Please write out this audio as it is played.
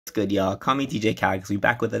What's good, y'all? Call me TJ Cags. We're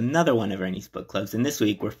back with another one of Ernie's book clubs, and this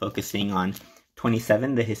week we're focusing on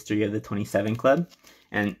 27, the history of the 27 Club,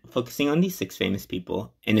 and focusing on these 6 famous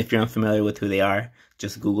people. And if you're unfamiliar with who they are,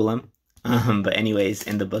 just Google them. But anyways,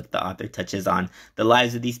 in the book, the author touches on the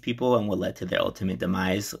lives of these people and what led to their ultimate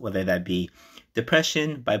demise, whether that be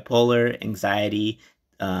depression, bipolar, anxiety,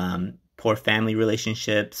 poor family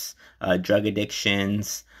relationships, drug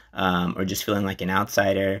addictions, or just feeling like an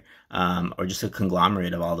outsider, or just a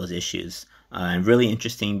conglomerate of all those issues. And really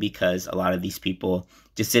interesting because a lot of these people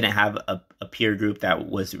just didn't have a peer group that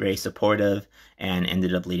was very supportive and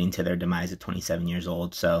ended up leading to their demise at 27 years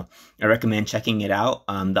old. So I recommend checking it out.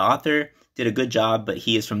 The author did a good job, but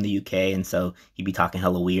he is from the UK, and so he'd be talking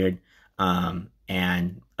hella weird.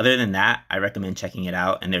 And other than that, I recommend checking it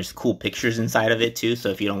out. And there's cool pictures inside of it too, so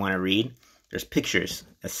if you don't want to read, there's pictures.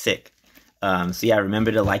 That's sick. So yeah,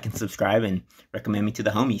 remember to like and subscribe and recommend me to the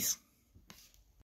homies.